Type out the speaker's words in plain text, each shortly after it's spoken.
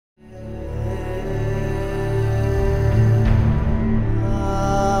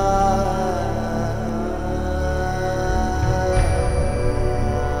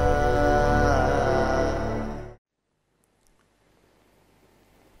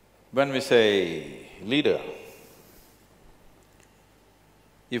When we say leader,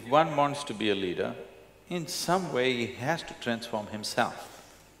 if one wants to be a leader, in some way he has to transform himself,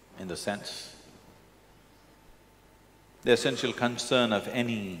 in the sense, the essential concern of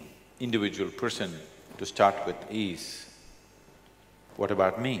any individual person to start with is, what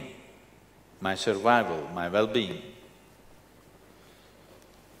about me? My survival, my well-being.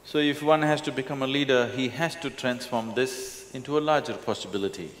 So if one has to become a leader, he has to transform this into a larger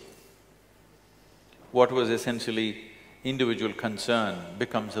possibility. What was essentially individual concern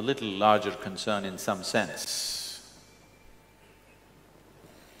becomes a little larger concern in some sense.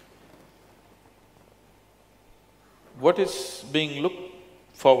 What is being looked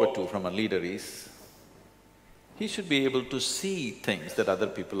forward to from a leader is, he should be able to see things that other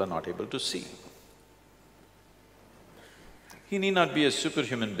people are not able to see. He need not be a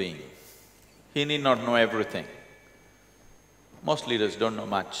superhuman being, he need not know everything. Most leaders don't know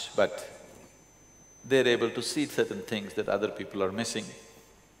much, but they're able to see certain things that other people are missing,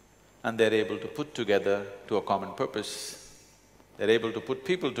 and they're able to put together to a common purpose. They're able to put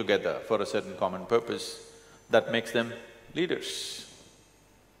people together for a certain common purpose that makes them leaders.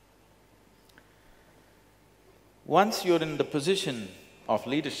 Once you're in the position of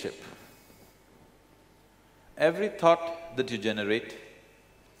leadership, every thought that you generate,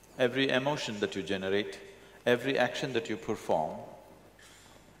 every emotion that you generate, every action that you perform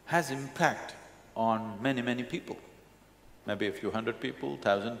has impact on many, many people. Maybe a few hundred people,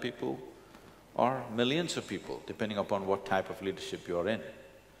 1,000 people, or millions of people, depending upon what type of leadership you're in.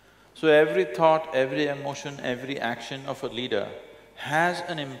 So every thought, every emotion, every action of a leader has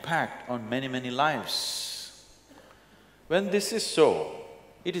an impact on many, many lives. When this is so,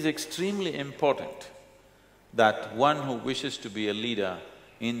 it is extremely important that one who wishes to be a leader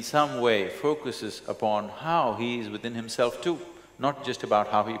in some way focuses upon how he is within himself too, not just about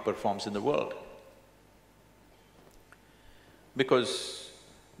how he performs in the world. Because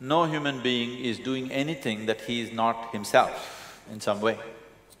no human being is doing anything that he is not himself in some way.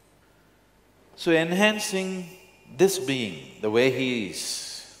 So enhancing this being the way he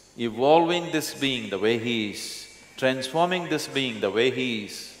is, evolving this being the way he is, transforming this being the way he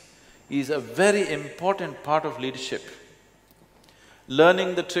is a very important part of leadership.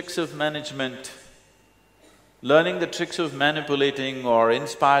 Learning the tricks of management, learning the tricks of manipulating or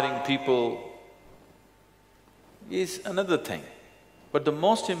inspiring people is another thing. But the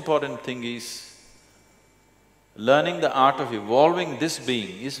most important thing is, learning the art of evolving this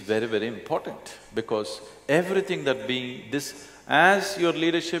being is very, very important, because everything that being… as your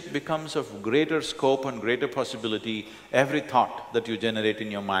leadership becomes of greater scope and greater possibility, every thought that you generate in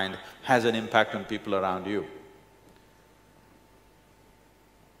your mind has an impact on people around you.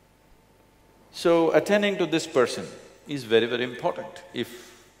 So attending to this person is very, very important.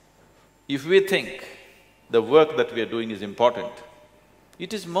 If we think the work that we are doing is important,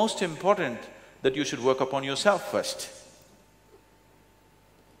 it is most important that you should work upon yourself first.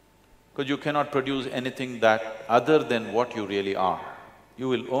 Because you cannot produce anything that other than what you really are. You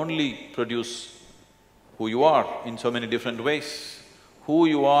will only produce who you are in so many different ways. Who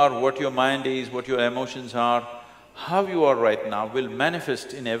you are, what your mind is, what your emotions are, how you are right now will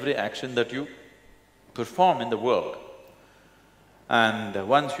manifest in every action that you perform in the world. And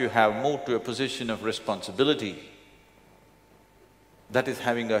once you have moved to a position of responsibility, that is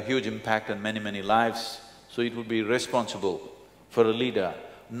having a huge impact on many, many lives, so it would be responsible for a leader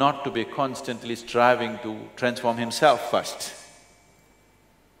not to be constantly striving to transform himself first.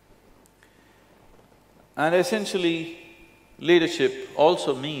 And essentially, leadership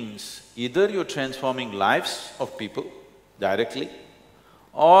also means either you're transforming lives of people directly,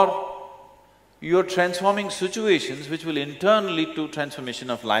 or you're transforming situations which will in turn lead to transformation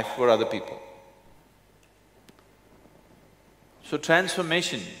of life for other people. So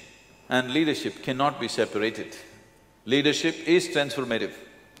transformation and leadership cannot be separated. Leadership is transformative.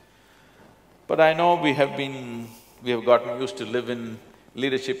 But I know we have gotten used to live in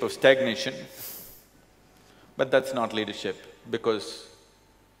leadership of stagnation, but that's not leadership, because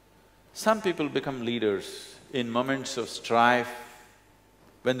some people become leaders in moments of strife.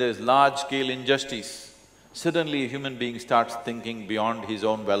 When there's large-scale injustice, suddenly a human being starts thinking beyond his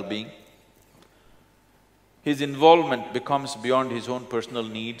own well-being. His involvement becomes beyond his own personal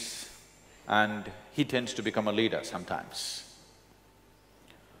needs, and he tends to become a leader sometimes.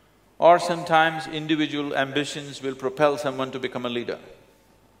 Or sometimes individual ambitions will propel someone to become a leader.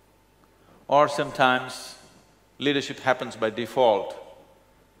 Or sometimes leadership happens by default.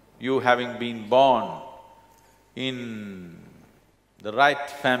 You having been born in the right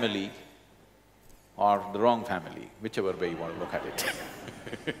family or the wrong family, whichever way you want to look at it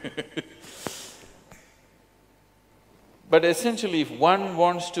But essentially, if one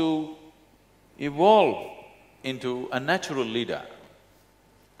wants to evolve into a natural leader,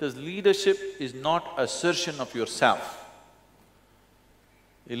 because leadership is not assertion of yourself.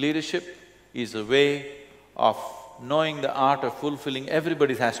 Leadership is a way of knowing the art of fulfilling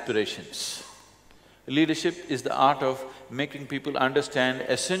everybody's aspirations. Leadership is the art of making people understand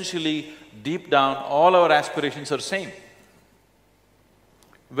essentially, deep down, all our aspirations are same.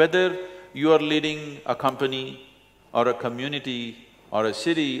 Whether you are leading a company or a community or a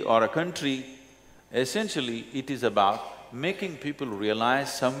city or a country, essentially it is about making people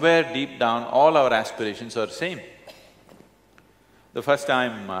realize somewhere deep down all our aspirations are same. The first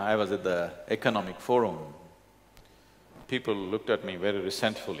time I was at the economic forum, people looked at me very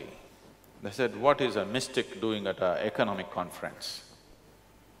resentfully. They said, "What is a mystic doing at an economic conference?"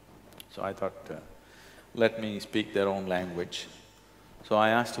 So I thought, let me speak their own language. So I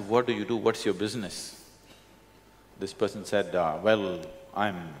asked, "What do you do? What's your business?" This person said, "Well,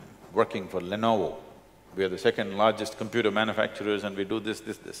 I'm working for Lenovo. We are the second largest computer manufacturers and we do this,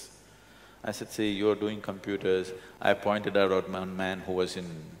 this, this." I said, "See, you're doing computers." I pointed out one man who was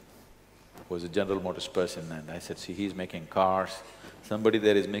a General Motors person, and I said, "See, he's making cars. Somebody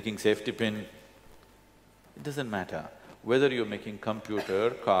there is making safety pin." It doesn't matter whether you're making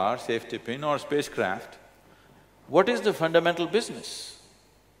computer, car, safety pin or spacecraft, what is the fundamental business?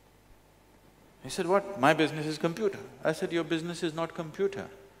 He said, "What? My business is computer." I said, "Your business is not computer.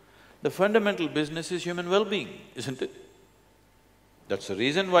 The fundamental business is human well-being, isn't it? That's the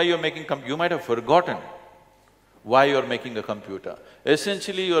reason why you're making you might have forgotten why you're making a computer.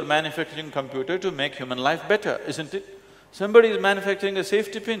 Essentially, you're manufacturing computer to make human life better, isn't it? Somebody is manufacturing a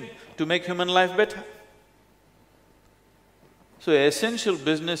safety pin to make human life better. So essential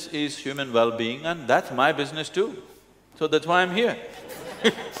business is human well-being, and that's my business too. So that's why I'm here."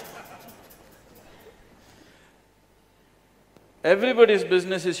 Everybody's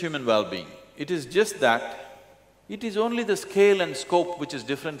business is human well-being. It is just that it is only the scale and scope which is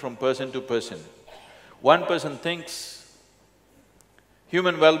different from person to person. One person thinks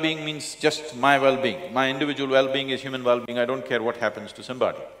human well-being means just my well-being, my individual well-being is human well-being, I don't care what happens to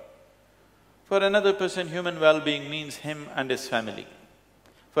somebody. For another person, human well-being means him and his family.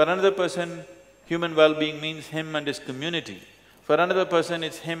 For another person, human well-being means him and his community. For another person,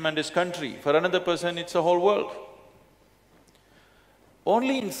 it's him and his country. For another person, it's the whole world.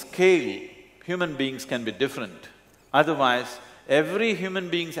 Only in scale, human beings can be different. Otherwise, every human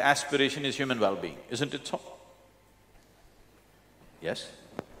being's aspiration is human well-being, isn't it so? Yes?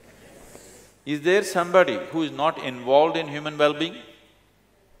 Is there somebody who is not involved in human well-being?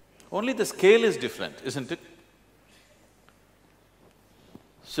 Only the scale is different, isn't it?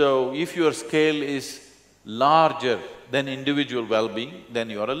 So, if your scale is larger than individual well-being, then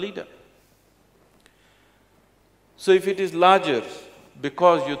you are a leader. So if it is larger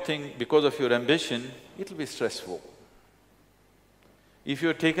because you think, because of your ambition, it'll be stressful. If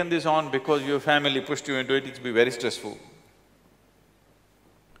you've taken this on because your family pushed you into it, it'll be very stressful.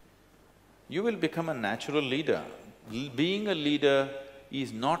 You will become a natural leader. Being a leader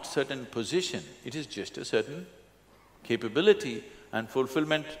is not certain position, it is just a certain capability and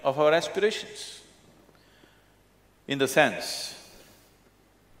fulfillment of our aspirations. In the sense,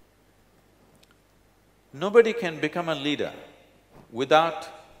 nobody can become a leader without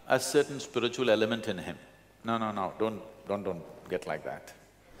a certain spiritual element in him. No, don't get like that.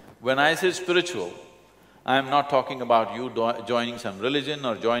 When I say spiritual, I am not talking about you joining some religion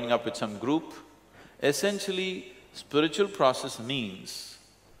or joining up with some group. Essentially, spiritual process means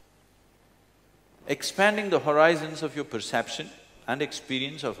expanding the horizons of your perception and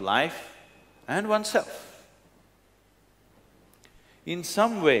experience of life and oneself. In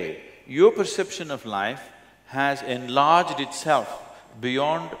some way, your perception of life has enlarged itself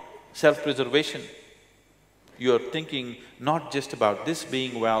beyond self-preservation. You're thinking not just about this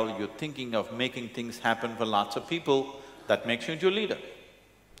being well, you're thinking of making things happen for lots of people, that makes you into a leader.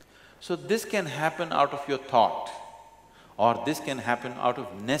 So this can happen out of your thought, or this can happen out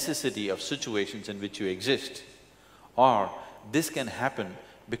of necessity of situations in which you exist, or this can happen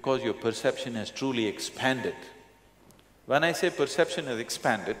because your perception has truly expanded. When I say perception has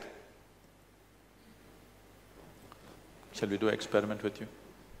expanded, shall we do an experiment with you?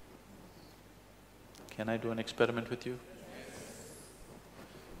 Can I do an experiment with you?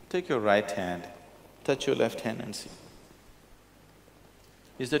 Take your right hand, touch your left hand and see.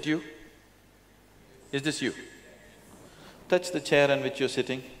 Is that you? Is this you? Touch the chair on which you're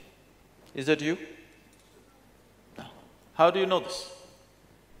sitting. Is that you? No. How do you know this?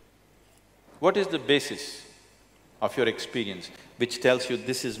 What is the basis of your experience which tells you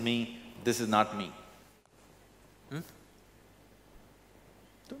this is me, this is not me?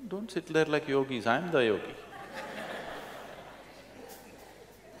 Don't sit there like yogis, I'm the yogi.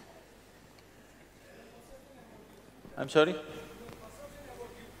 I'm sorry?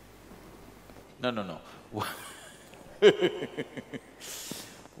 No.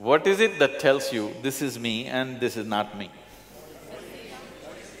 What is it that tells you this is me and this is not me?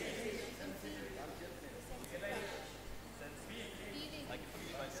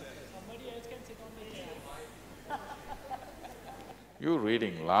 You're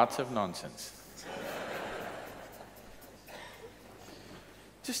reading lots of nonsense.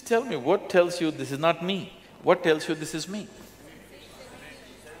 Just tell me, what tells you this is not me? What tells you this is me?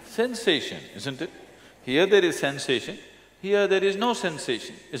 Sensation, isn't it? Here there is sensation, here there is no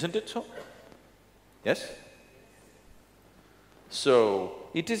sensation, isn't it so? Yes? So,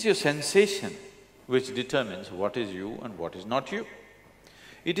 it is your sensation which determines what is you and what is not you.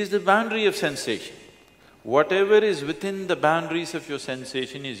 It is the boundary of sensation. Whatever is within the boundaries of your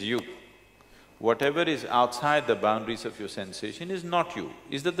sensation is you. Whatever is outside the boundaries of your sensation is not you.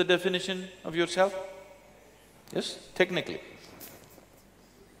 Is that the definition of yourself? Yes, technically.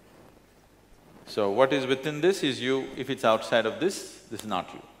 So what is within this is you, if it's outside of this is not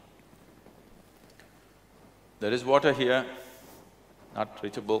you. There is water here, not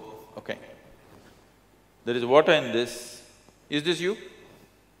reachable, okay. There is water in this, is this you?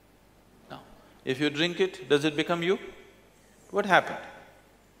 No. If you drink it, does it become you? What happened?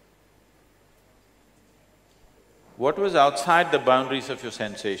 What was outside the boundaries of your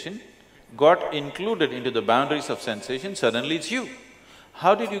sensation got included into the boundaries of sensation, suddenly it's you.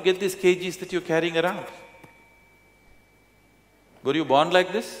 How did you get these kgs that you're carrying around? Were you born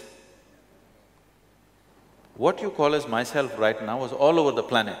like this? What you call as myself right now was all over the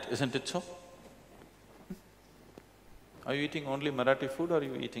planet, isn't it so? Are you eating only Marathi food or are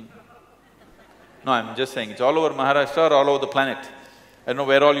you eating… No, I'm just saying, it's all over Maharashtra or all over the planet. I don't know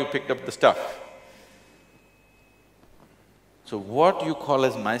where all you picked up the stuff. So what you call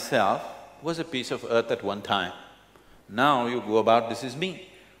as myself was a piece of earth at one time. Now you go about, this is me.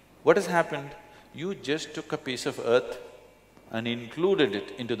 What has happened? You just took a piece of earth and included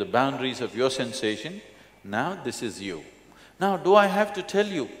it into the boundaries of your sensation, now this is you. Now do I have to tell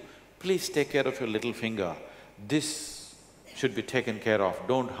you, please take care of your little finger, this should be taken care of,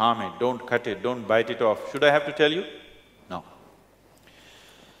 don't harm it, don't cut it, don't bite it off, should I have to tell you? No.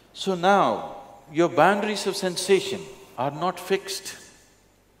 So now, your boundaries of sensation are not fixed.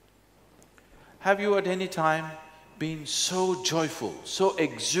 Have you at any time been so joyful, so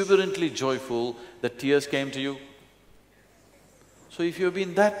exuberantly joyful that tears came to you? So if you've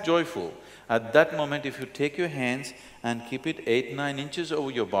been that joyful, at that moment if you take your hands and keep it 8–9 inches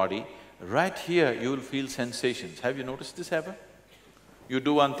over your body, right here you will feel sensations. Have you noticed this happen? You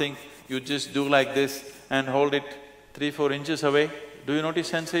do one thing, you just do like this and hold it 3–4 inches away, do you notice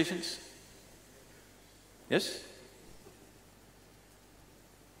sensations? Yes?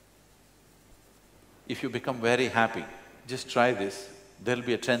 If you become very happy, just try this, there'll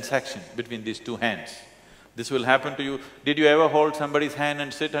be a transaction between these two hands. This will happen to you. Did you ever hold somebody's hand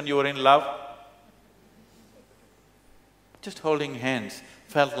and sit and you were in love? Just holding hands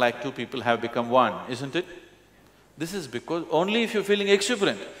felt like two people have become one, isn't it? This is because only if you're feeling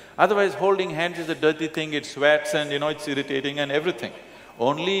exuberant, otherwise holding hands is a dirty thing, it sweats and it's irritating and everything.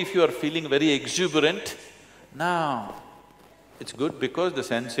 Only if you are feeling very exuberant, now it's good because the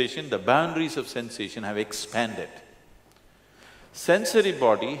sensation, the boundaries of sensation have expanded. Sensory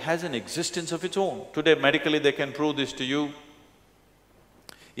body has an existence of its own. Today medically they can prove this to you.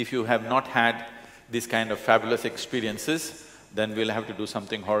 If you have not had these kind of fabulous experiences, then we'll have to do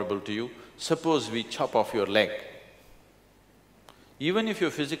something horrible to you. Suppose we chop off your leg. Even if your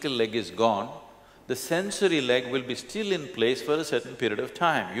physical leg is gone, the sensory leg will be still in place for a certain period of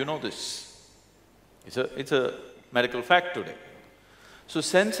time, you know this. It's a medical fact today. So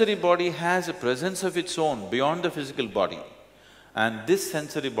sensory body has a presence of its own beyond the physical body, and this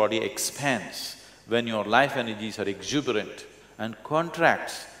sensory body expands when your life energies are exuberant and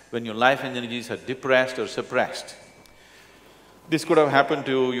contracts when your life energies are depressed or suppressed. This could have happened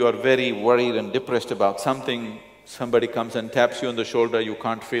to you, you are very worried and depressed about something, somebody comes and taps you on the shoulder, you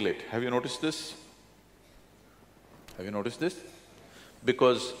can't feel it. Have you noticed this? Have you noticed this?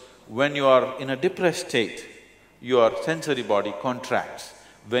 Because when you are in a depressed state, your sensory body contracts.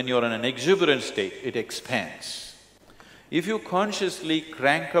 When you're in an exuberant state, it expands. If you consciously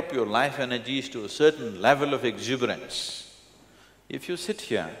crank up your life energies to a certain level of exuberance, if you sit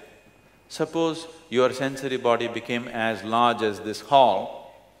here, suppose your sensory body became as large as this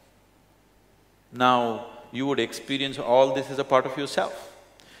hall, now you would experience all this as a part of yourself.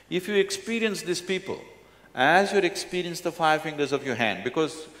 If you experience these people as you experience the five fingers of your hand,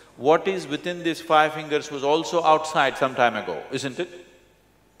 because what is within these five fingers was also outside some time ago, isn't it?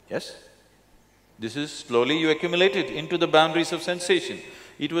 Yes? This is slowly you accumulated into the boundaries of sensation.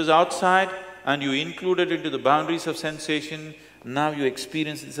 It was outside and you included into the boundaries of sensation, now you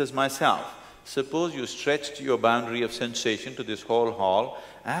experience this as myself. Suppose you stretched your boundary of sensation to this whole hall,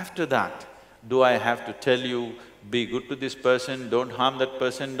 after that, do I have to tell you, be good to this person, don't harm that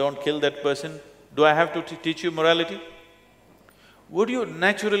person, don't kill that person? Do I have to teach you morality? Would you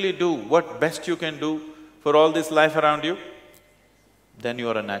naturally do what best you can do for all this life around you? Then you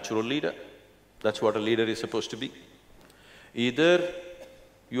are a natural leader. That's what a leader is supposed to be. Either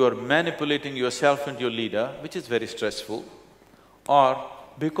you are manipulating yourself into your leader, which is very stressful, or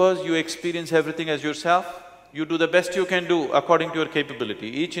because you experience everything as yourself, you do the best you can do according to your capability.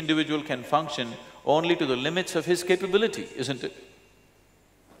 Each individual can function only to the limits of his capability, isn't it?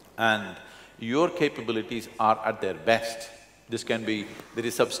 And your capabilities are at their best. This can be… there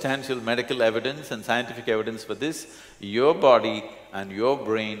is substantial medical evidence and scientific evidence for this. Your body and your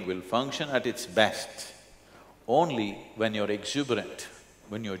brain will function at its best only when you're exuberant,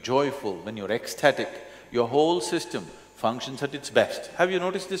 when you're joyful, when you're ecstatic. Your whole system functions at its best. Have you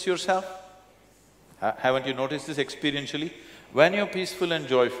noticed this yourself? Haven't you noticed this experientially? When you're peaceful and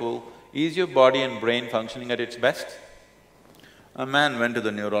joyful, is your body and brain functioning at its best? A man went to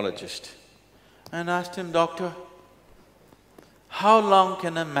the neurologist and asked him, "Doctor, how long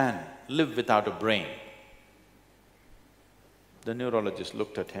can a man live without a brain?" The neurologist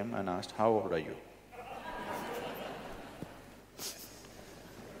looked at him and asked, "How old are you?"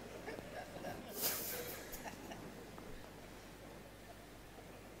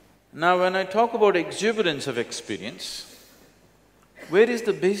 Now, when I talk about exuberance of experience, where is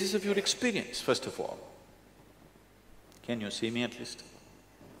the basis of your experience, first of all? Can you see me at least?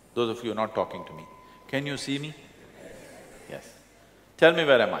 Those of you who are not talking to me, can you see me? Yes. Tell me,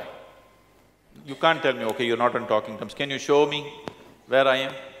 where am I? You can't tell me, okay, you're not on talking terms. Can you show me where I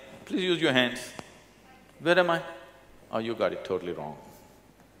am? Please use your hands. Where am I? Oh, you got it totally wrong.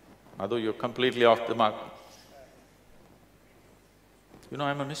 Although you're completely off the mark. You know,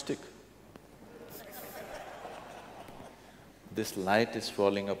 I'm a mystic. This light is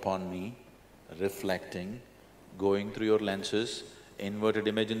falling upon me, reflecting, going through your lenses, inverted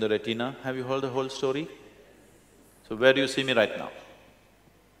image in the retina. Have you heard the whole story? So where do you see me right now?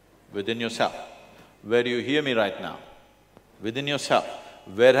 Within yourself. Where do you hear me right now? Within yourself.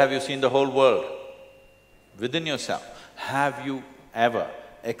 Where have you seen the whole world? Within yourself. Have you ever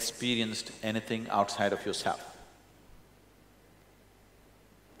experienced anything outside of yourself?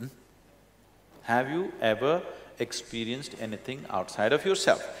 Have you ever experienced anything outside of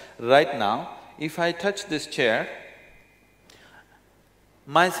yourself? Right now, if I touch this chair,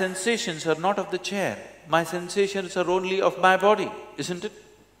 my sensations are not of the chair, my sensations are only of my body, isn't it?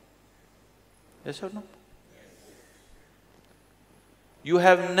 Yes or no? You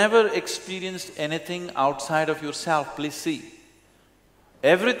have never experienced anything outside of yourself, please see.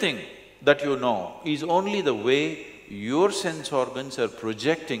 Everything that you know is only the way your sense organs are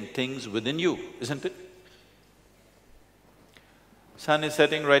projecting things within you, isn't it? Sun is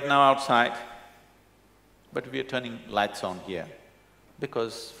setting right now outside, but we are turning lights on here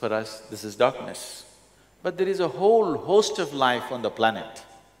because for us this is darkness. But there is a whole host of life on the planet.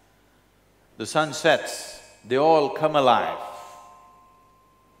 The sun sets, they all come alive.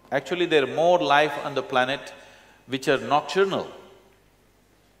 Actually, there are more life on the planet which are nocturnal.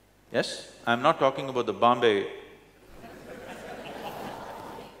 Yes? I'm not talking about the Bombay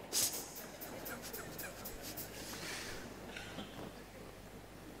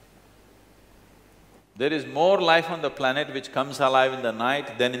There is more life on the planet which comes alive in the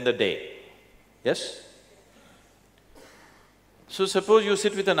night than in the day. Yes? So suppose you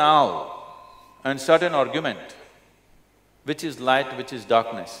sit with an owl and start an argument, which is light, which is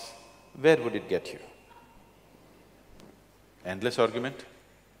darkness, where would it get you? Endless argument?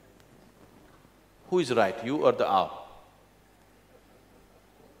 Who is right, you or the owl?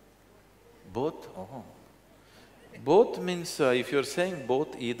 Both? Oh. Both means, if you're saying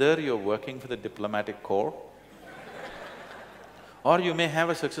both, either you're working for the diplomatic corps or you may have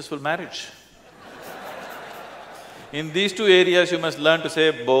a successful marriage. In these two areas, you must learn to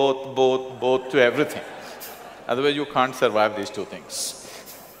say both, both, both to everything. Otherwise, you can't survive these two things.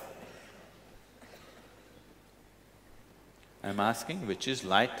 I'm asking which is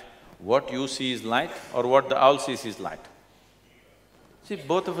light, what you see is light or what the owl sees is light. See,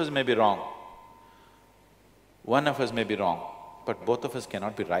 both of us may be wrong. One of us may be wrong, but both of us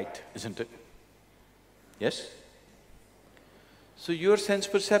cannot be right, isn't it? Yes? So your sense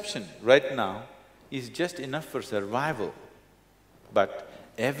perception right now is just enough for survival, but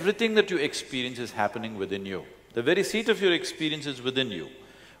everything that you experience is happening within you. The very seat of your experience is within you.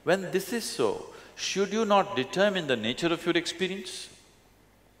 When this is so, should you not determine the nature of your experience?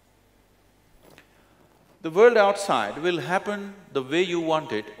 The world outside will happen the way you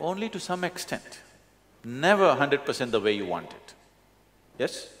want it only to some extent, never 100% the way you want it.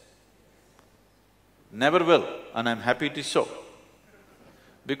 Yes? Never will, and I'm happy it is so.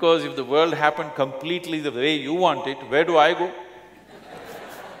 Because if the world happened completely the way you want it, where do I go?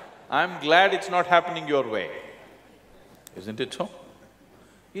 I'm glad it's not happening your way. Isn't it so?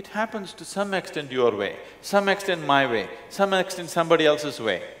 It happens to some extent your way, some extent my way, some extent somebody else's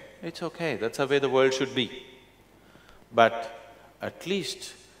way. It's okay, that's the way the world should be. But at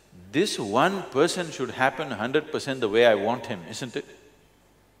least this one person should happen 100% the way I want him, isn't it?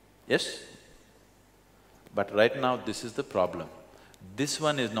 Yes? But right now this is the problem. This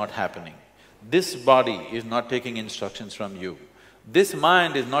one is not happening. This body is not taking instructions from you. This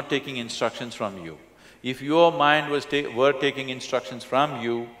mind is not taking instructions from you. If your mind were taking instructions from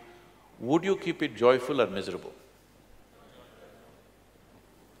you, would you keep it joyful or miserable?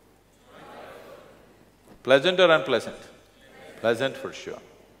 Pleasant or unpleasant? Pleasant for sure.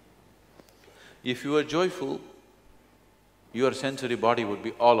 If you were joyful, your sensory body would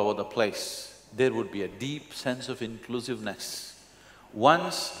be all over the place. There would be a deep sense of inclusiveness.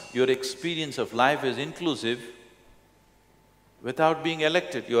 Once your experience of life is inclusive, without being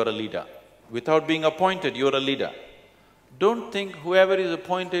elected, you are a leader. Without being appointed, you are a leader. Don't think whoever is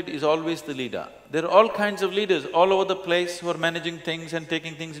appointed is always the leader. There are all kinds of leaders all over the place who are managing things and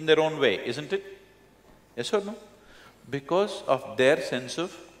taking things in their own way, isn't it? Yes or no? Because of their sense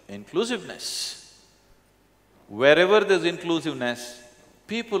of inclusiveness. Wherever there's inclusiveness,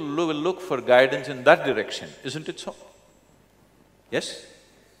 people will look for guidance in that direction, isn't it so? Yes?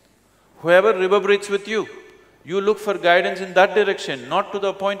 Whoever reverberates with you, you look for guidance in that direction, not to the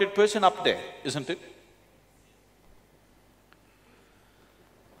appointed person up there, isn't it?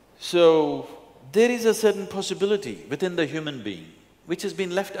 So, there is a certain possibility within the human being which has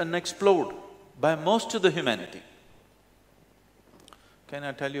been left unexplored by most of the humanity. Can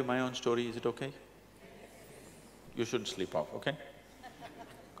I tell you my own story, is it okay? You shouldn't sleep off, okay?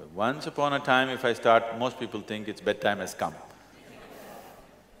 Because once upon a time, if I start, most people think it's bedtime has come.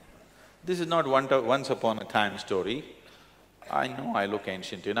 This is not once upon a time story. I know I look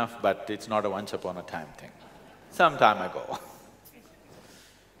ancient enough, but it's not a once upon a time thing. Some time ago.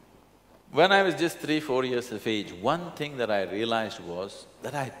 When I was just 3-4 years of age, one thing that I realized was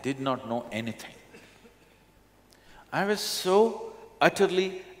that I did not know anything. I was so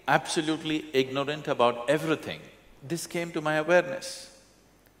utterly, absolutely ignorant about everything. This came to my awareness.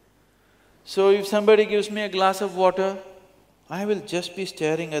 So if somebody gives me a glass of water, I will just be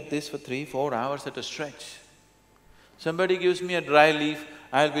staring at this for 3-4 hours at a stretch. Somebody gives me a dry leaf,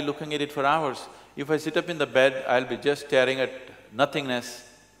 I'll be looking at it for hours. If I sit up in the bed, I'll be just staring at nothingness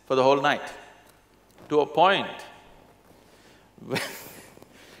for the whole night. To a point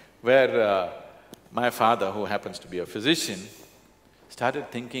where my father, who happens to be a physician, started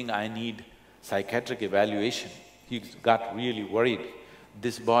thinking I need psychiatric evaluation. He got really worried.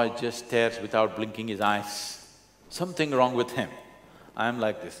 This boy just stares without blinking his eyes. Something wrong with him. I'm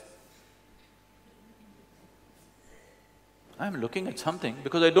like this. I'm looking at something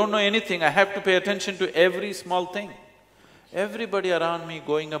because I don't know anything, I have to pay attention to every small thing. Everybody around me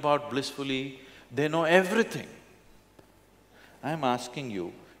going about blissfully, they know everything. I'm asking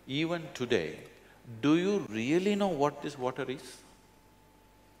you, even today, do you really know what this water is?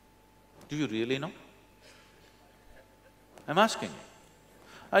 Do you really know? I'm asking.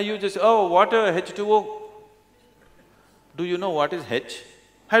 Are you just, oh, water, H2O? Do you know what is H?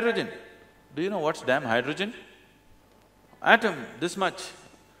 Hydrogen. Do you know what's damn hydrogen? Atom, this much.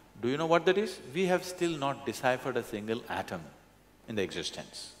 Do you know what that is? We have still not deciphered a single atom in the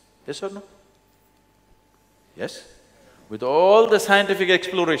existence. Yes or no? Yes? With all the scientific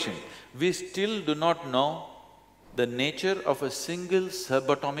exploration, we still do not know the nature of a single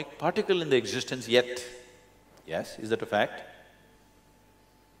subatomic particle in the existence yet. Yes, is that a fact?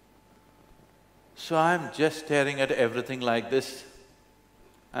 So I'm just staring at everything like this,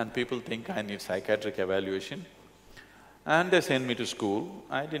 and people think I need psychiatric evaluation. And they send me to school.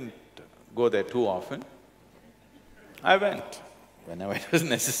 I didn't go there too often. I went whenever it was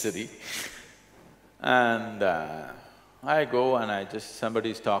necessary. And I go and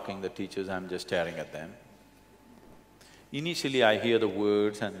somebody's talking, the teachers, I'm just staring at them. Initially I hear the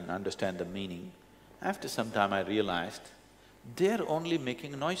words and understand the meaning. After some time I realized, they're only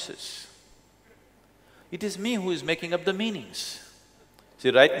making noises. It is me who is making up the meanings.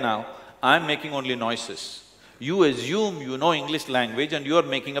 See, right now, I'm making only noises. You assume you know English language and you're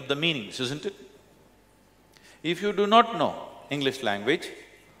making up the meanings, isn't it? If you do not know English language,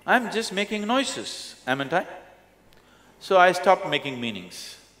 I'm just making noises, haven't I? So I stopped making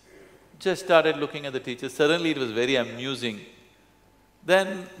meanings. Just started looking at the teachers. Suddenly it was very amusing.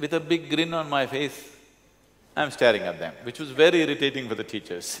 Then, with a big grin on my face, I'm staring at them, which was very irritating for the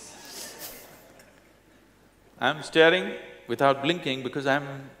teachers. I'm staring without blinking because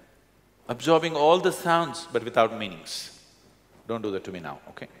I'm absorbing all the sounds but without meanings. Don't do that to me now,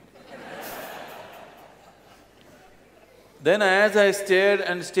 okay? Then as I stared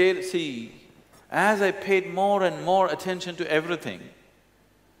and stared, see, as I paid more and more attention to everything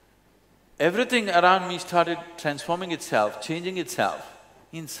around me started transforming itself, changing itself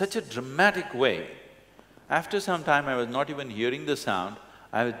in such a dramatic way. After some time, I was not even hearing the sound,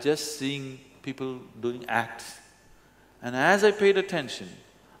 I was just seeing people doing acts. And as I paid attention,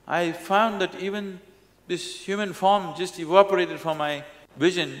 I found that even this human form just evaporated from my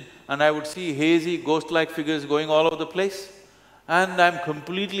vision and I would see hazy, ghost-like figures going all over the place. And I'm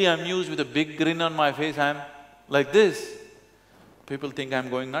completely amused with a big grin on my face, I'm like this. People think I'm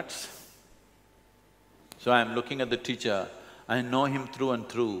going nuts. So I'm looking at the teacher, I know him through and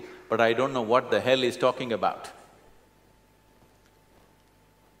through, but I don't know what the hell he's talking about.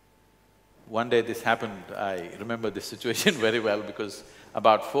 One day this happened, I remember this situation very well because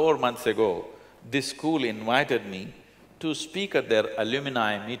about 4 months ago, this school invited me to speak at their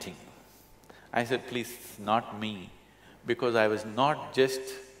alumni meeting. I said, please, not me, because I was not just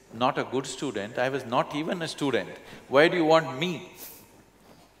not a good student, I was not even a student. Why do you want me?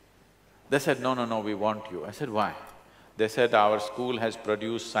 They said, no, no, no, we want you. I said, why? They said, our school has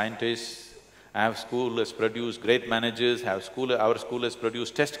produced scientists, our school has produced great managers, our school has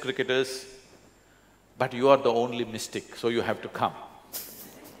produced test cricketers, but you are the only mystic, so you have to come.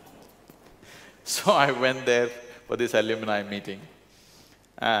 So I went there for this alumni meeting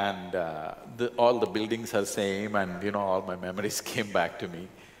and all the buildings are same and all my memories came back to me.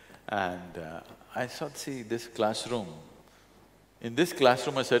 And I thought, see, this classroom, in this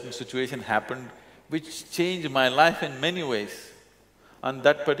classroom a certain situation happened which changed my life in many ways. On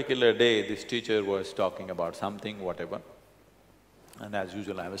that particular day, this teacher was talking about something, whatever, and as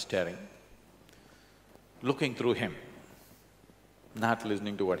usual I was staring, looking through him, not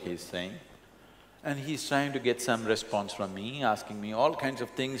listening to what he's saying. And he's trying to get some response from me, asking me all kinds of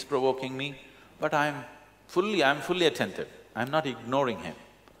things, provoking me, but I'm fully attentive, I'm not ignoring him.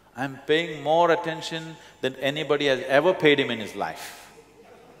 I'm paying more attention than anybody has ever paid him in his life.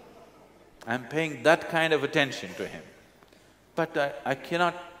 I'm paying that kind of attention to him. But I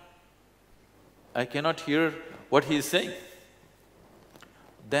cannot hear what he's saying.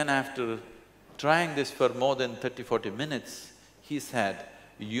 Then after trying this for more than 30–40 minutes, he said,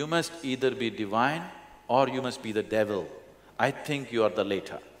 you must either be divine or you must be the devil. I think you are the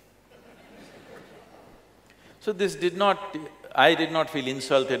latter. So I did not feel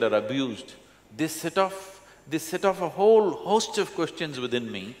insulted or abused. This set off a whole host of questions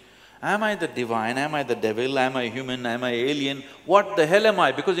within me. Am I the divine? Am I the devil? Am I human? Am I alien? What the hell am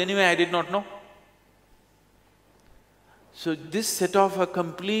I? Because anyway I did not know. So this set off a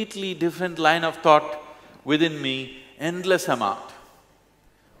completely different line of thought within me, endless amount.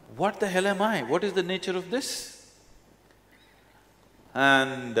 What the hell am I? What is the nature of this?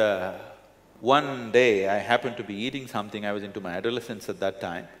 And one day I happened to be eating something, I was into my adolescence at that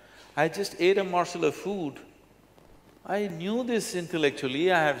time. I just ate a morsel of food. I knew this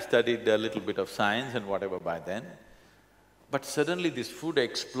intellectually, I have studied a little bit of science and whatever by then, but suddenly this food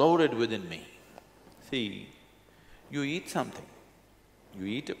exploded within me. See, you eat something, you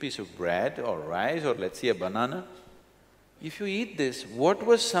eat a piece of bread or rice or let's say a banana. If you eat this, what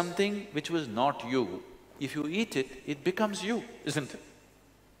was something which was not you, if you eat it, it becomes you, isn't it?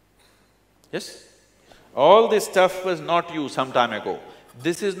 Yes? All this stuff was not you some time ago.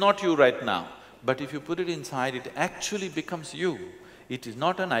 This is not you right now. But if you put it inside, it actually becomes you. It is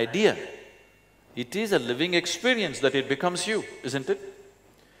not an idea. It is a living experience that it becomes you, isn't it?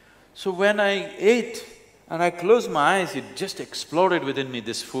 So when I ate and I closed my eyes, it just exploded within me,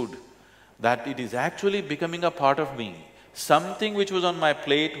 this food, that it is actually becoming a part of me. Something which was on my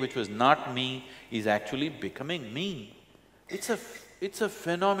plate, which was not me, is actually becoming me. It's a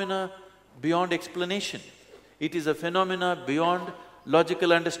phenomena beyond explanation. It is a phenomena beyond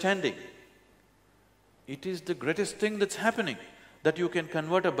logical understanding. It is the greatest thing that's happening, that you can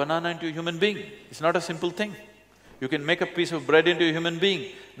convert a banana into a human being. It's not a simple thing. You can make a piece of bread into a human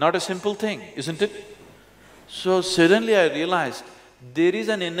being, not a simple thing, isn't it? So suddenly I realized There is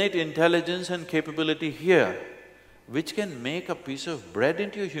an innate intelligence and capability here which can make a piece of bread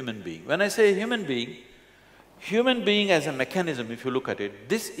into a human being. When I say human being as a mechanism, if you look at it,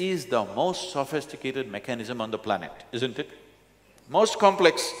 this is the most sophisticated mechanism on the planet, isn't it? Most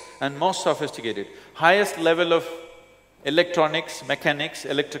complex and most sophisticated, highest level of electronics, mechanics,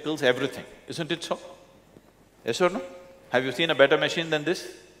 electricals, everything, isn't it so? Yes or no? Have you seen a better machine than this?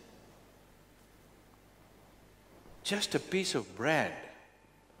 Just a piece of bread,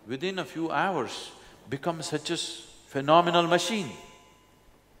 within a few hours, becomes such a phenomenal machine.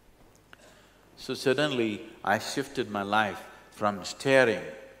 So suddenly, I shifted my life from staring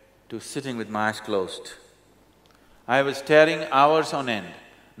to sitting with my eyes closed. I was staring hours on end.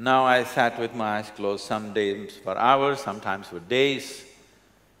 Now I sat with my eyes closed, some days for hours, sometimes for days.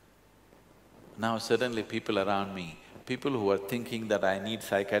 Now suddenly people around me, people who were thinking that I need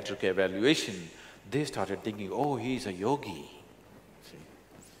psychiatric evaluation, they started thinking, oh, he's a yogi. See?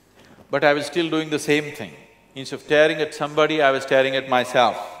 But I was still doing the same thing. Instead of staring at somebody, I was staring at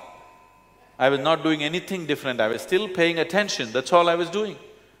myself. I was not doing anything different, I was still paying attention, that's all I was doing.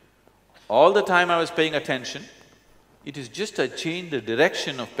 All the time I was paying attention, it is just I changed the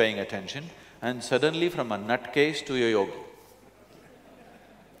direction of paying attention and suddenly from a nutcase to a yogi.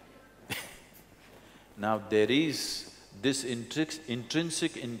 Now there is this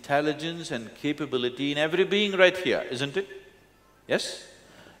intrinsic intelligence and capability in every being right here, isn't it? Yes?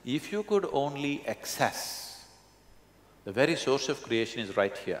 If you could only access, the very source of creation is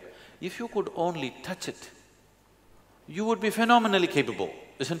right here. If you could only touch it, you would be phenomenally capable,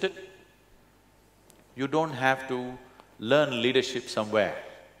 isn't it? You don't have to learn leadership somewhere.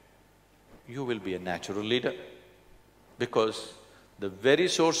 You will be a natural leader because the very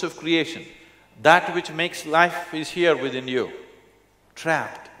source of creation, that which makes life is here within you,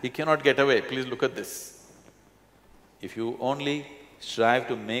 trapped, he cannot get away. Please look at this. If you only strive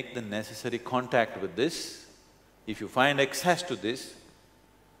to make the necessary contact with this, if you find access to this,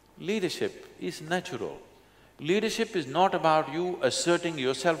 leadership is natural. Leadership is not about you asserting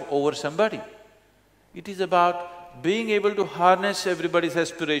yourself over somebody. It is about being able to harness everybody's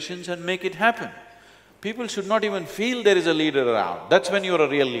aspirations and make it happen. People should not even feel there is a leader around, that's when you're a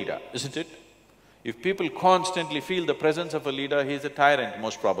real leader, isn't it? If people constantly feel the presence of a leader, he's a tyrant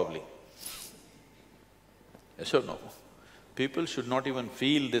most probably. Yes or no? People should not even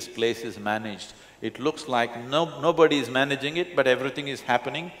feel this place is managed. It looks like nobody is managing it, but everything is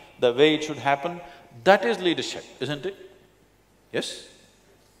happening the way it should happen. That is leadership, isn't it? Yes?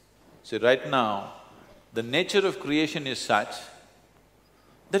 See, right now, the nature of creation is such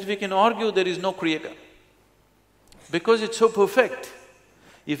that we can argue there is no creator because it's so perfect.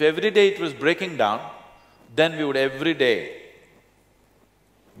 If every day it was breaking down, then we would every day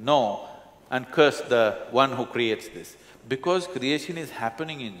know and curse the one who creates this. Because creation is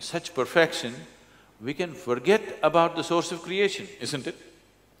happening in such perfection, we can forget about the source of creation, isn't it?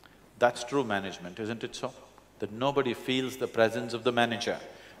 That's true management, isn't it so? That nobody feels the presence of the manager,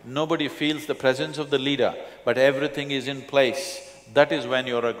 nobody feels the presence of the leader, but everything is in place. That is when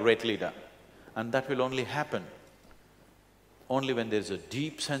you're a great leader. And that will only happen only when there's a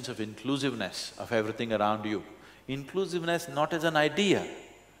deep sense of inclusiveness of everything around you. Inclusiveness not as an idea,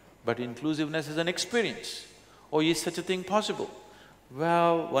 but inclusiveness as an experience. Oh, is such a thing possible?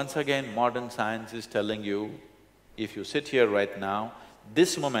 Well, once again, modern science is telling you, if you sit here right now,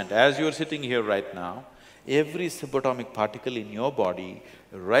 this moment, as you're sitting here right now, every subatomic particle in your body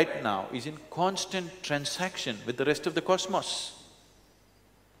right now is in constant transaction with the rest of the cosmos.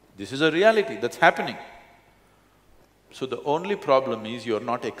 This is a reality that's happening. So the only problem is you're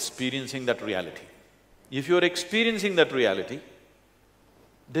not experiencing that reality. If you're experiencing that reality,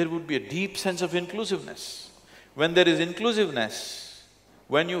 there would be a deep sense of inclusiveness. When there is inclusiveness,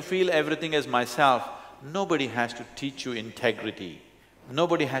 when you feel everything as myself, nobody has to teach you integrity,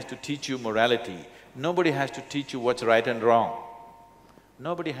 nobody has to teach you morality, nobody has to teach you what's right and wrong.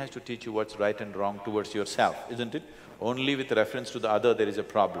 Nobody has to teach you what's right and wrong towards yourself, isn't it? Only with reference to the other there is a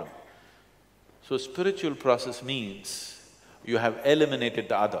problem. So spiritual process means you have eliminated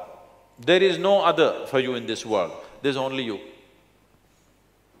the other. There is no other for you in this world, there's only you.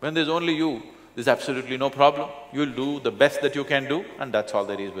 When there's only you, there's absolutely no problem. You'll do the best that you can do and that's all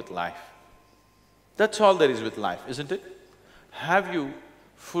there is with life. That's all there is with life, isn't it? Have you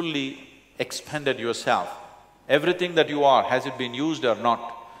fully expended yourself? Everything that you are, has it been used or not?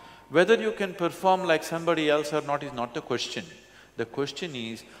 Whether you can perform like somebody else or not is not the question. The question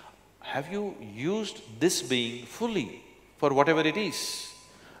is, have you used this being fully for whatever it is?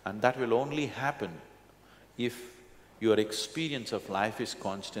 And that will only happen if your experience of life is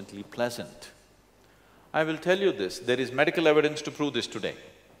constantly pleasant. I will tell you this, there is medical evidence to prove this today.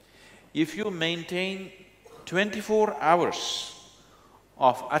 If you maintain 24 hours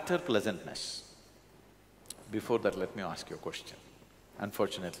of utter pleasantness, before that let me ask you a question.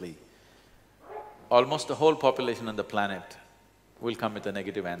 Unfortunately, almost the whole population on the planet will come with a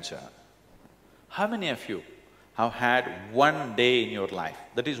negative answer. How many of you have had one day in your life,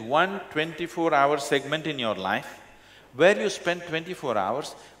 that is one 24-hour segment in your life, where you spent 24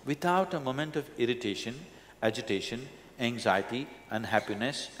 hours without a moment of irritation, agitation, anxiety,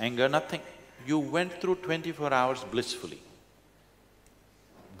 unhappiness, anger, nothing? You went through 24 hours blissfully.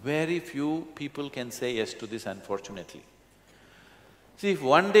 Very few people can say yes to this, unfortunately. See, if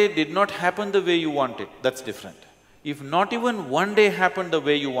one day did not happen the way you want it, that's different. If not even one day happened the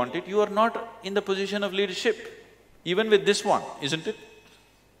way you want it, you are not in the position of leadership, even with this one, isn't it?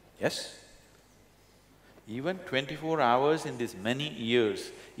 Yes? Even 24 hours in these many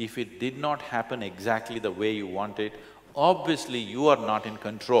years, if it did not happen exactly the way you want it, obviously you are not in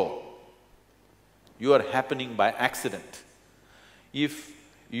control. You are happening by accident. If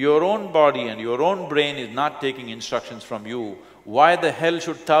your own body and your own brain is not taking instructions from you, why the hell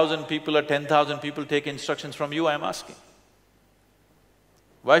should 1,000 people or 10,000 people take instructions from you, I'm asking?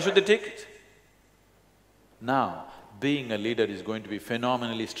 Why should they take it? Now, being a leader is going to be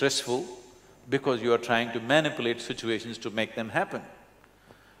phenomenally stressful because you are trying to manipulate situations to make them happen.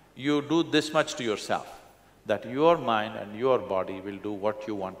 You do this much to yourself, that your mind and your body will do what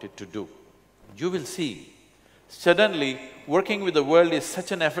you want it to do. You will see, suddenly working with the world is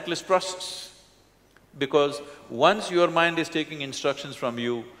such an effortless process. Because once your mind is taking instructions from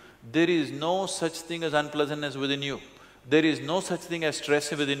you, there is no such thing as unpleasantness within you. There is no such thing as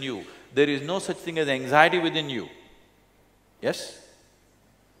stress within you. There is no such thing as anxiety within you. Yes?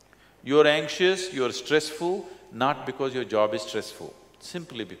 You're anxious, you're stressful, not because your job is stressful,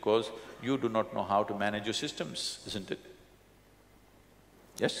 simply because you do not know how to manage your systems, isn't it?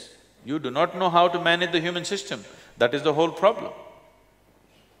 Yes? You do not know how to manage the human system, that is the whole problem.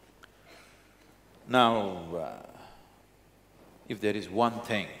 Now, if there is one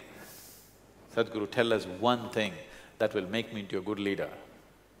thing, Sadhguru, tell us one thing that will make me into a good leader.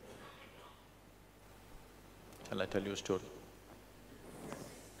 Shall I tell you a story?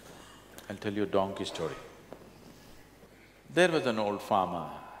 I'll tell you a donkey story. There was an old farmer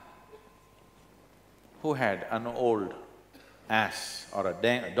who had an old ass or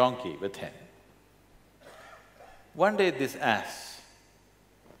a donkey with him. One day this ass,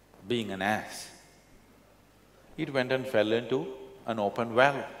 being an ass, it went and fell into an open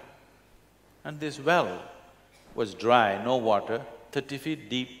well. And this well was dry, no water, 30 feet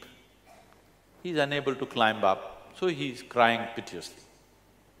deep. He's unable to climb up, so he's crying piteously.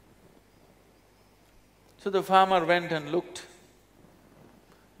 So the farmer went and looked.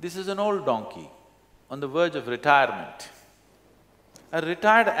 This is an old donkey on the verge of retirement. A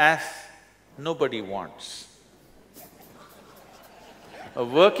retired ass nobody wants. A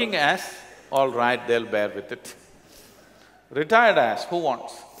working ass, all right, they'll bear with it. Retired ass, who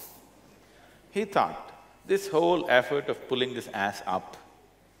wants? He thought, this whole effort of pulling this ass up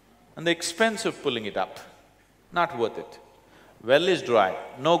and the expense of pulling it up, not worth it. Well is dry,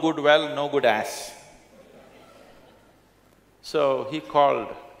 no good well, no good ass. So he called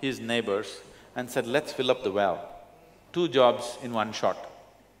his neighbors and said, let's fill up the well. 2 jobs in one shot.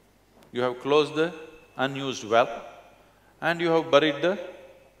 You have closed the unused well and you have buried the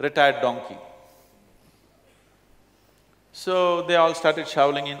retired donkey. So they all started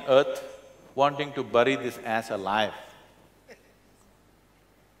shoveling in earth, wanting to bury this ass alive.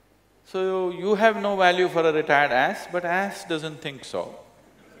 So you have no value for a retired ass, but ass doesn't think so.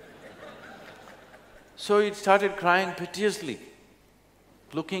 So it started crying piteously,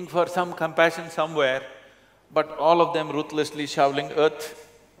 looking for some compassion somewhere, but all of them ruthlessly shoveling earth.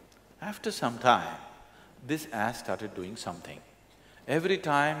 After some time, this ass started doing something. Every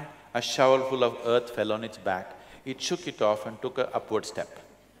time a shovelful of earth fell on its back, it shook it off and took an upward step.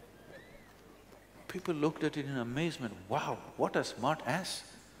 People looked at it in amazement, wow, what a smart ass.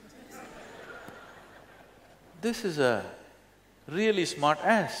 This is a really smart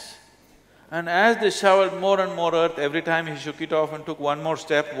ass. And as they shoveled more and more earth, every time he shook it off and took one more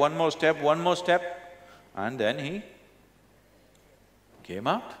step, one more step, one more step, and then he came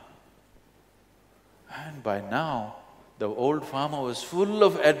out. And by now, the old farmer was full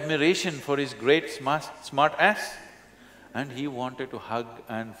of admiration for his great smart ass, and he wanted to hug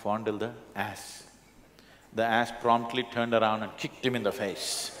and fondle the ass. The ass promptly turned around and kicked him in the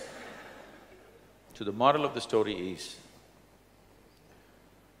face. So the moral of the story is,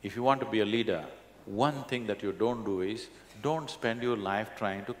 if you want to be a leader, one thing that you don't do is, don't spend your life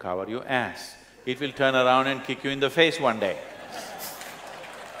trying to cover your ass. it will turn around and kick you in the face one day.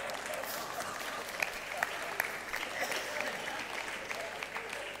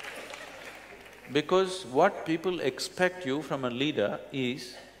 Because what people expect you from a leader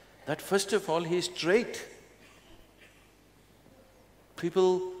is that first of all, he is straight.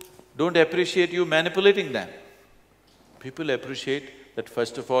 People don't appreciate you manipulating them. People appreciate that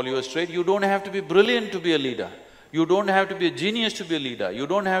first of all, you are straight. You don't have to be brilliant to be a leader. You don't have to be a genius to be a leader. You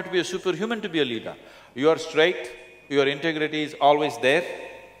don't have to be a superhuman to be a leader. You are straight, your integrity is always there,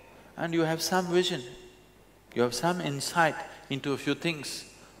 and you have some vision. You have some insight into a few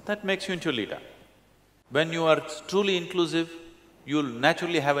things. That makes you into a leader. When you are truly inclusive, you'll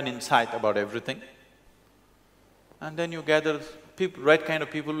naturally have an insight about everything. And then you gather people, right kind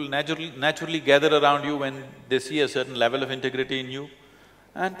of people will naturally gather around you when they see a certain level of integrity in you,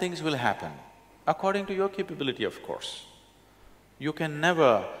 and things will happen, according to your capability, of course. You can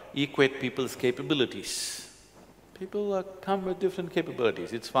never equate people's capabilities. People come with different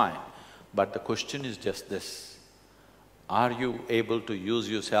capabilities, it's fine. But the question is just this: are you able to use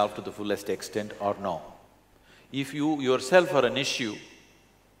yourself to the fullest extent or no? If you yourself are an issue,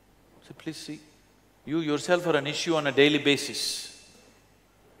 so please see, you yourself are an issue on a daily basis.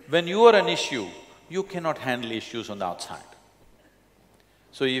 When you are an issue, you cannot handle issues on the outside.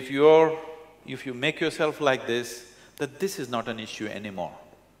 So if you make yourself like this, that this is not an issue anymore.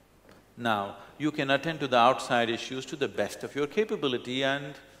 Now, you can attend to the outside issues to the best of your capability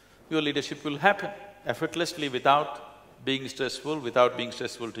and your leadership will happen effortlessly without being stressful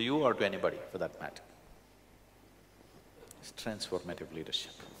to you or to anybody for that matter. It's transformative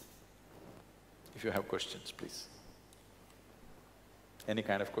leadership. If you have questions, please. Any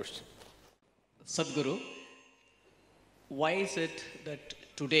kind of question. Sadhguru, why is it that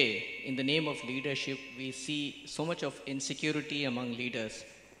today, in the name of leadership, we see so much of insecurity among leaders?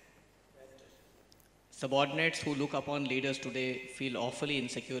 Subordinates who look upon leaders today feel awfully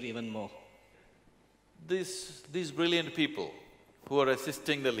insecure even more. These brilliant people who are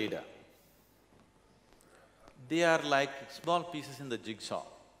assisting the leader, they are like small pieces in the jigsaw.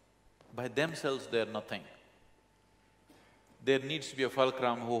 By themselves, they are nothing. There needs to be a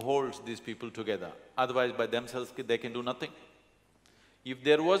fulcrum who holds these people together, otherwise by themselves they can do nothing. If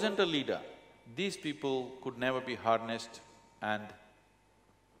there wasn't a leader, these people could never be harnessed and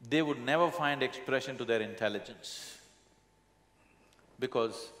they would never find expression to their intelligence.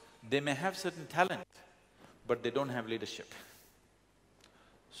 Because they may have certain talent, but they don't have leadership.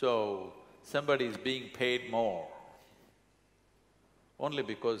 So, somebody is being paid more only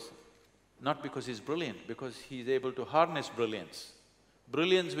because… not because he's brilliant, because he's able to harness brilliance.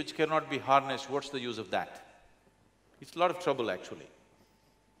 Brilliance which cannot be harnessed, what's the use of that? It's a lot of trouble actually.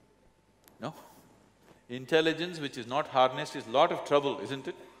 No? Intelligence which is not harnessed is a lot of trouble, isn't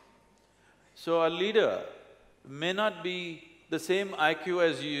it? So a leader may not be the same IQ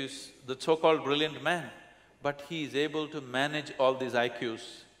as the so-called brilliant man, but he is able to manage all these IQs.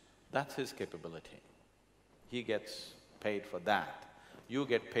 That's his capability. He gets paid for that. You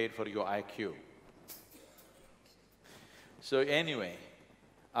get paid for your IQ. So anyway,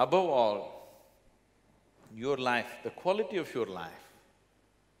 above all, your life, the quality of your life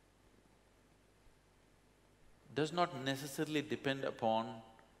does not necessarily depend upon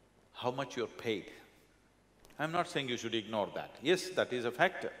how much you're paid. I'm not saying you should ignore that. Yes, that is a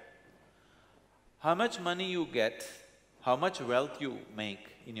factor. How much money you get, how much wealth you make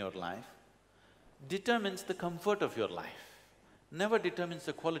in your life determines the comfort of your life, never determines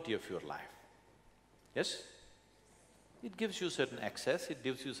the quality of your life. Yes? It gives you certain access, it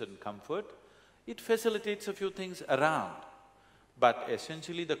gives you certain comfort, it facilitates a few things around. But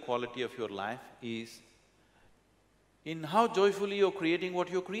essentially the quality of your life is in how joyfully you're creating what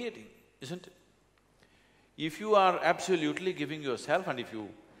you're creating, isn't it? If you are absolutely giving yourself and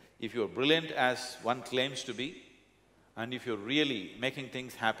if you're brilliant as one claims to be, and if you're really making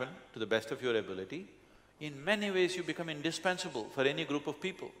things happen to the best of your ability, in many ways you become indispensable for any group of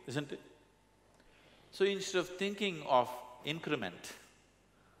people, isn't it? So instead of thinking of increment,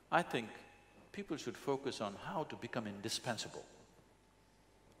 I think people should focus on how to become indispensable.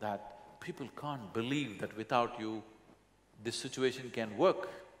 That people can't believe that without you, this situation can work.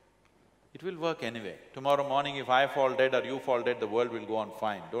 It will work anyway. Tomorrow morning if I fall dead or you fall dead, the world will go on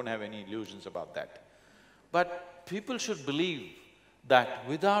fine, don't have any illusions about that. But people should believe that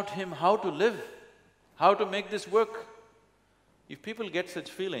without him, how to live, how to make this work. If people get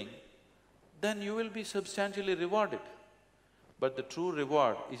such feeling, then you will be substantially rewarded. But the true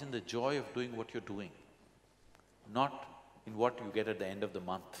reward is in the joy of doing what you're doing, not in what you get at the end of the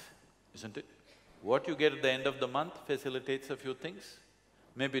month, isn't it? What you get at the end of the month facilitates a few things,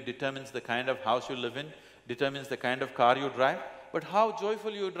 maybe determines the kind of house you live in, determines the kind of car you drive, but how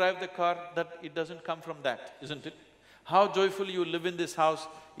joyful you drive the car, that it doesn't come from that, isn't it? How joyful you live in this house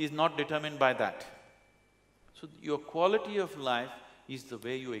is not determined by that. So your quality of life is the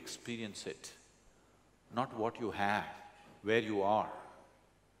way you experience it, not what you have, where you are.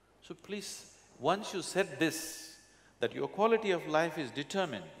 So please, once you set this, that your quality of life is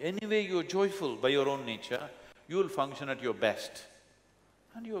determined, anyway you're joyful by your own nature, you will function at your best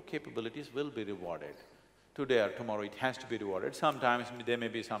and your capabilities will be rewarded. Today or tomorrow it has to be rewarded. Sometimes there may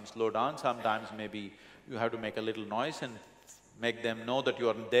be some slowdown, sometimes maybe you have to make a little noise and make them know that you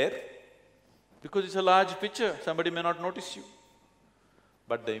are there. Because it's a large picture, somebody may not notice you.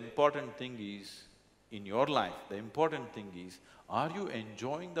 But the important thing is, in your life, the important thing is, are you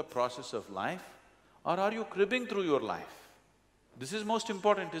enjoying the process of life or are you cribbing through your life? This is most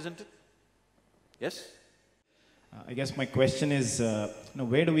important, isn't it? Yes? I guess my question is,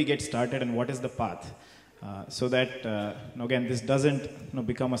 where do we get started and what is the path? So that, again, this doesn't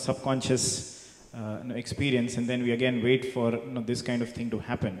become a subconscious experience and then we again wait for this kind of thing to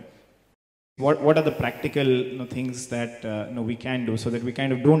happen. What are the practical things that we can do so that we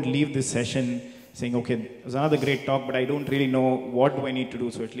kind of don't leave this session saying, okay, it was another great talk, but I don't really know what do I need to do,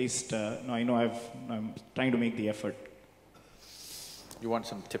 so at least I know I'm trying to make the effort. You want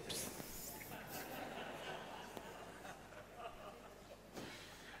some tips?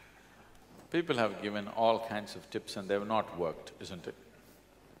 People have given all kinds of tips and they've not worked, isn't it?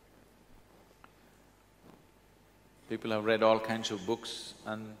 People have read all kinds of books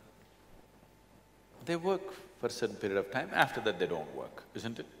and they work for a certain period of time, after that they don't work,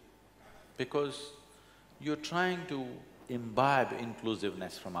 isn't it? Because you're trying to imbibe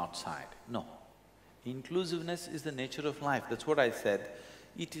inclusiveness from outside. No. Inclusiveness is the nature of life, that's what I said.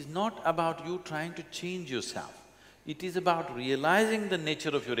 It is not about you trying to change yourself. It is about realizing the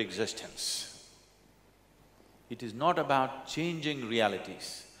nature of your existence. It is not about changing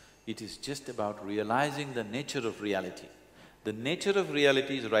realities. It is just about realizing the nature of reality. The nature of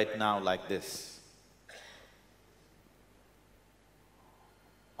reality is right now like this.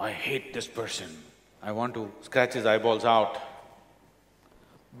 I hate this person, I want to scratch his eyeballs out.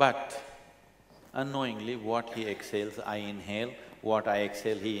 But unknowingly, what he exhales, I inhale, what I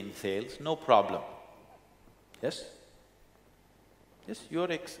exhale, he inhales, no problem. Yes? Yes,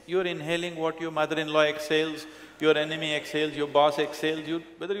 you're inhaling what your mother-in-law exhales, your enemy exhales, your boss exhales,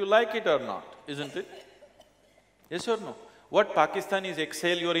 whether you like it or not, isn't it? Yes or no? What Pakistanis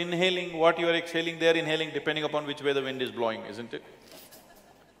exhale, you're inhaling, what you're exhaling, they're inhaling, depending upon which way the wind is blowing, isn't it?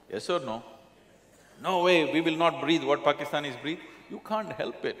 Yes or no? No way, we will not breathe what Pakistanis breathe. You can't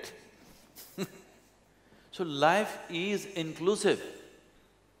help it. So life is inclusive.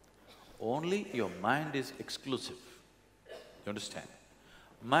 Only your mind is exclusive. You understand?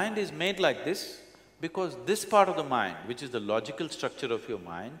 Mind is made like this because this part of the mind, which is the logical structure of your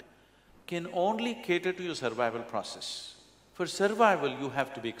mind, can only cater to your survival process. For survival, you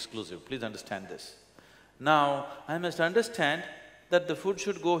have to be exclusive, please understand this. Now, I must understand that the food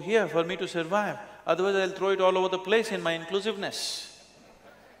should go here for me to survive, otherwise I'll throw it all over the place in my inclusiveness.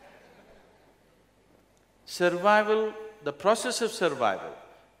 Survival, the process of survival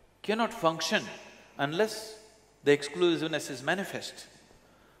cannot function unless the exclusiveness is manifest.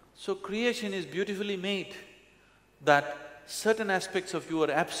 So creation is beautifully made that certain aspects of you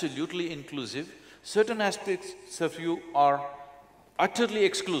are absolutely inclusive, certain aspects of you are utterly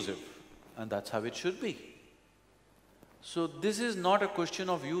exclusive, and that's how it should be. So this is not a question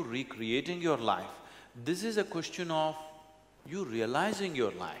of you recreating your life, this is a question of you realizing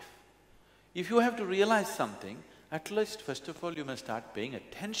your life. If you have to realize something, at least first of all you must start paying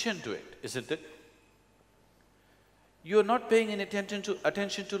attention to it, isn't it? You're not paying any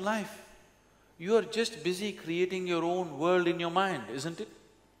attention to life. You are just busy creating your own world in your mind, isn't it?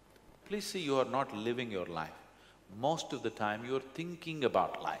 Please see, you are not living your life. Most of the time you're thinking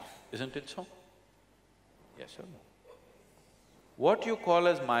about life, isn't it so? Yes or no? What you call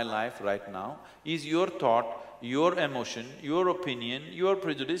as my life right now is your thought, your emotion, your opinion, your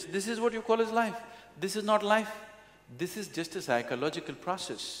prejudice, this is what you call as life. This is not life, this is just a psychological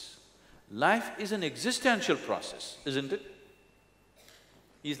process. Life is an existential process, isn't it?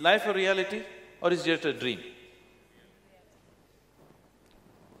 Is life a reality or is it just a dream?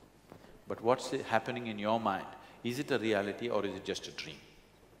 But what's happening in your mind? Is it a reality or is it just a dream?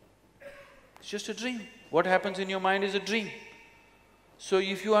 It's just a dream. What happens in your mind is a dream. So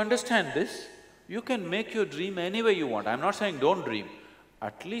if you understand this, you can make your dream any way you want. I'm not saying don't dream,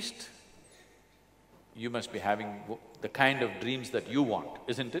 at least you must be having the kind of dreams that you want,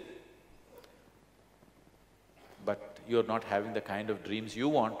 isn't it? But you're not having the kind of dreams you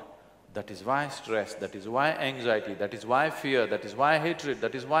want. That is why stress, that is why anxiety, that is why fear, that is why hatred,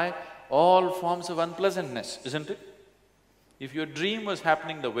 that is why all forms of unpleasantness, isn't it? If your dream was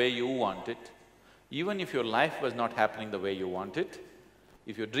happening the way you want it, even if your life was not happening the way you want it,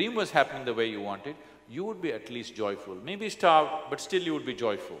 if your dream was happening the way you want it, you would be at least joyful. Maybe starved, but still you would be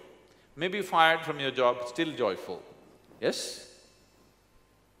joyful. Maybe fired from your job, still joyful. Yes?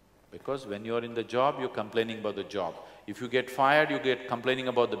 Because when you're in the job, you're complaining about the job. If you get fired, you get complaining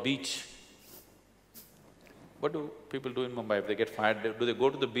about the beach. What do people do in Mumbai? If they get fired, do they go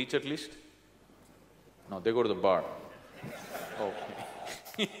to the beach at least? No, they go to the bar.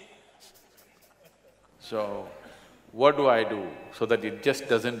 Okay. So, what do I do so that it just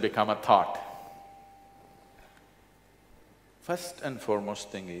doesn't become a thought? First and foremost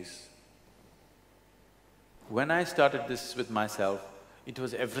thing is, when I started this with myself,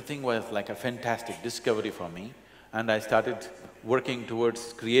 everything was like a fantastic discovery for me, and I started working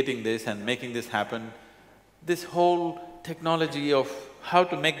towards creating this and making this happen. This whole technology of how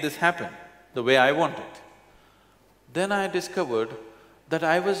to make this happen the way I want it. Then I discovered that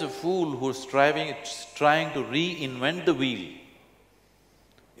I was a fool who was trying to reinvent the wheel.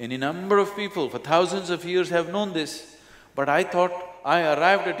 Any number of people for thousands of years have known this, but I thought I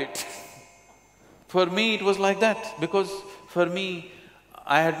arrived at it. For me, it was like that, because for me,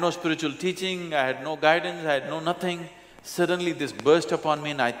 I had no spiritual teaching, I had no guidance, I had no nothing. Suddenly this burst upon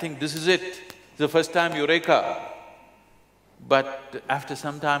me and I think this is it. It's the first time eureka. But after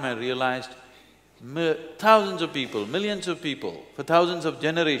some time I realized thousands of people, millions of people, for thousands of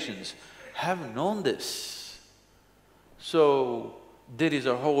generations have known this. So, there is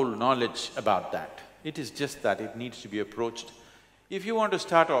a whole knowledge about that. It is just that it needs to be approached. If you want to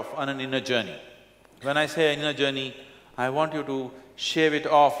start off on an inner journey, when I say inner journey, I want you to shave it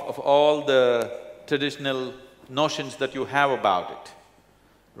off of all the traditional notions that you have about it.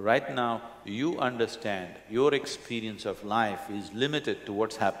 Right now, you understand your experience of life is limited to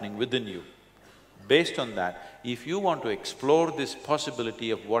what's happening within you. Based on that, if you want to explore this possibility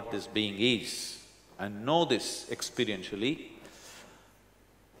of what this being is and know this experientially,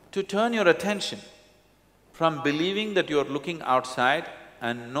 to turn your attention from believing that you're looking outside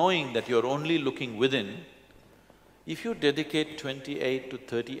and knowing that you're only looking within, if you dedicate 28 to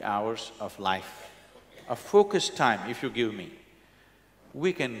 30 hours of life, a focused time if you give me,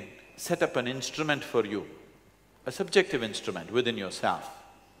 we can set up an instrument for you, a subjective instrument within yourself,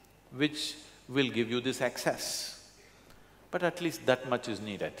 which will give you this access. But at least that much is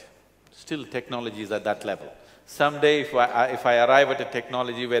needed. Still technology is at that level. Someday if I arrive at a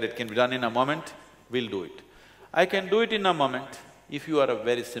technology where it can be done in a moment, we'll do it. I can do it in a moment if you are a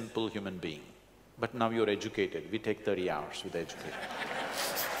very simple human being. But now you're educated, we take 30 hours with education.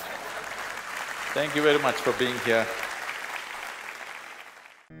 Thank you very much for being here.